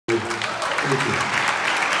Thank you.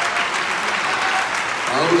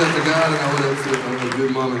 I owe that to God, and I owe that to a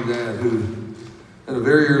good mom and dad who, at a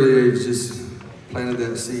very early age, just planted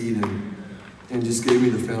that seed and just gave me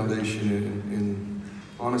the foundation. And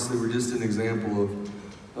honestly, we're just an example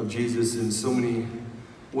of Jesus in so many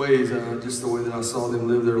ways. Just the way that I saw them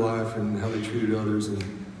live their life and how they treated others. And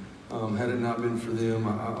had it not been for them,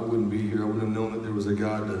 I wouldn't be here. I wouldn't have known that there was a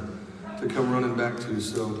God to come running back to.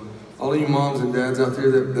 So all of you moms and dads out there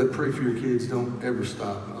that pray for your kids, don't ever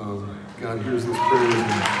stop. God hears those prayers.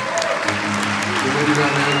 And maybe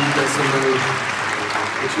right now you've got somebody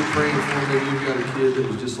that you're praying for. Maybe you've got a kid that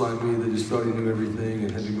was just like me, that just thought he knew everything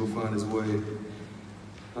and had to go find his way.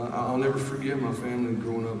 I'll never forget my family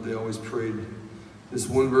growing up. They always prayed this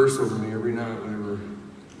one verse over me every night whenever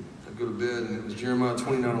I go to bed, and it was Jeremiah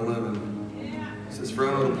 29:11. It says, "For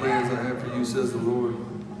I know the plans I have for you, says the Lord,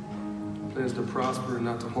 plans to prosper and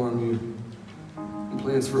not to harm you, and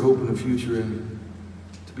plans for hope in the future." And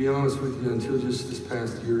to be honest with you, until just this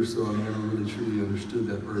past year or so, I've never really truly understood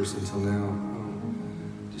that verse until now.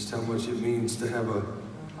 Just how much it means to have a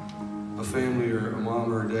family or a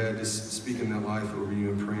mom or a dad just speaking that life over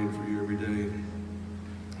you and praying for you every day.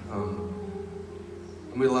 I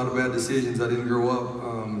made a lot of bad decisions. I didn't grow up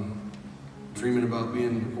dreaming about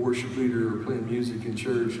being a worship leader or playing music in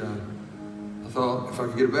church. I thought if I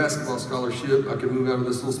could get a basketball scholarship, I could move out of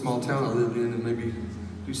this little small town I lived in and maybe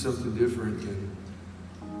do something different. And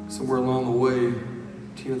somewhere along the way,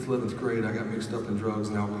 10th, 11th grade, I got mixed up in drugs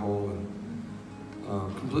and alcohol and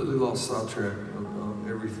completely lost sidetrack of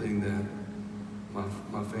everything that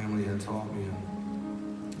my family had taught me.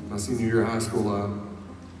 And my senior year of high school, I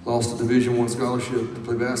lost a Division I scholarship to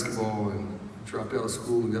play basketball and dropped out of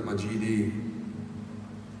school and got my GED.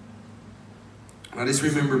 I just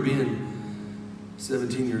remember being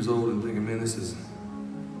 17 years old and thinking, man, this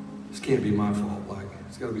can't be my fault. Like,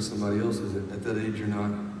 it's got to be somebody else's. At that age, you're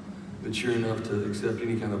not mature enough to accept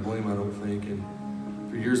any kind of blame, I don't think. And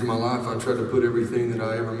for years of my life, I tried to put everything that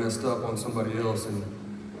I ever messed up on somebody else, and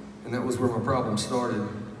that was where my problem started.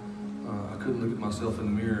 I couldn't look at myself in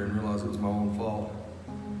the mirror and realize it was my own fault.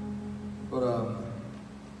 But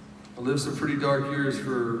I lived some pretty dark years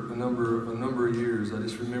for a number of years. I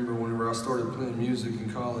just remember whenever I started playing music in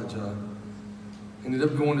college, I ended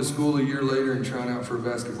up going to school a year later and trying out for a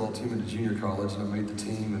basketball team at a junior college, and I made the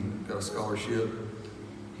team and got a scholarship.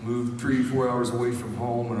 Moved 3-4 hours away from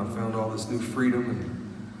home, and I found all this new freedom, and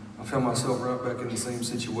I found myself right back in the same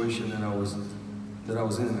situation that I was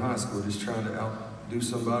in high school, just trying to outdo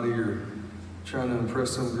somebody or trying to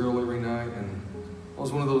impress some girl every night. And I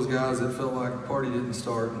was one of those guys that felt like the party didn't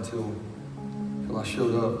start until I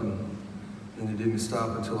showed up, and it didn't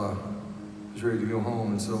stop until I was ready to go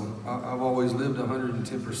home. And so I've always lived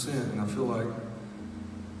 110%, and I feel like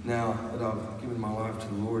now that I've given my life to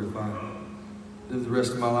the Lord, if I live the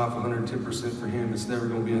rest of my life 110% for Him, it's never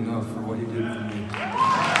going to be enough for what He did for me.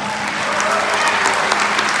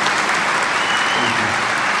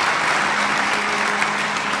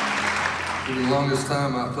 For the longest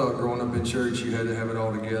time, I thought growing up in church, you had to have it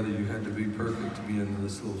all together. You had to be perfect to be in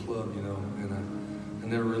this little club, you know. And I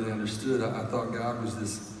never really understood. I thought God was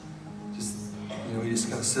this, He just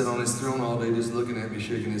kind of sat on His throne all day, just looking at me,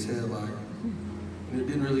 shaking His head like. And it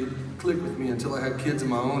didn't really click with me until I had kids of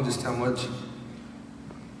my own, just how much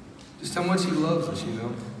He loves us, you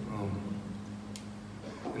know.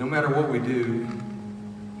 And no matter what we do,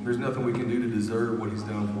 there's nothing we can do to deserve what He's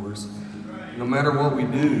done for us. No matter what we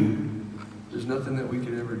do, there's nothing that we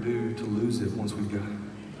could ever do to lose it once we've got it.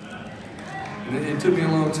 And it took me a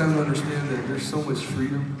long time to understand that there's so much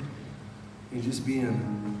freedom in just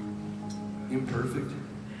being imperfect.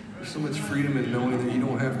 There's so much freedom in knowing that you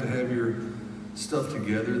don't have to have your stuff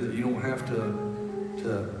together, that you don't have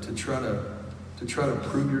to try to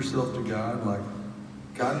prove yourself to God. Like,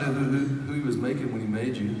 God knew who He was making when He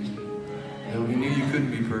made you. You know, He knew you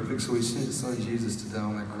couldn't be perfect, so He sent His Son Jesus to die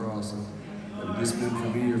on that cross. And had it just been for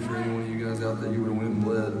me or for any one of you guys out there, you would have went and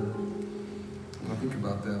bled. And I think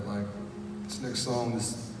about that, like, this next song,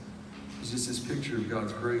 this is just this picture of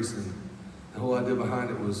God's grace, and the whole idea behind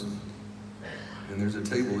it was, and there's a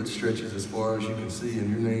table that stretches as far as you can see, and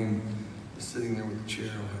your name is sitting there with a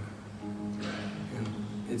chair on it. And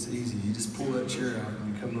it's easy. You just pull that chair out,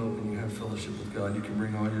 and you come up and you have fellowship with God. You can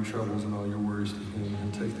bring all your troubles and all your worries to Him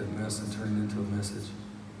and take that mess and turn it into a message.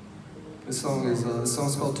 This song's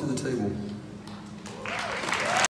called "To the Table."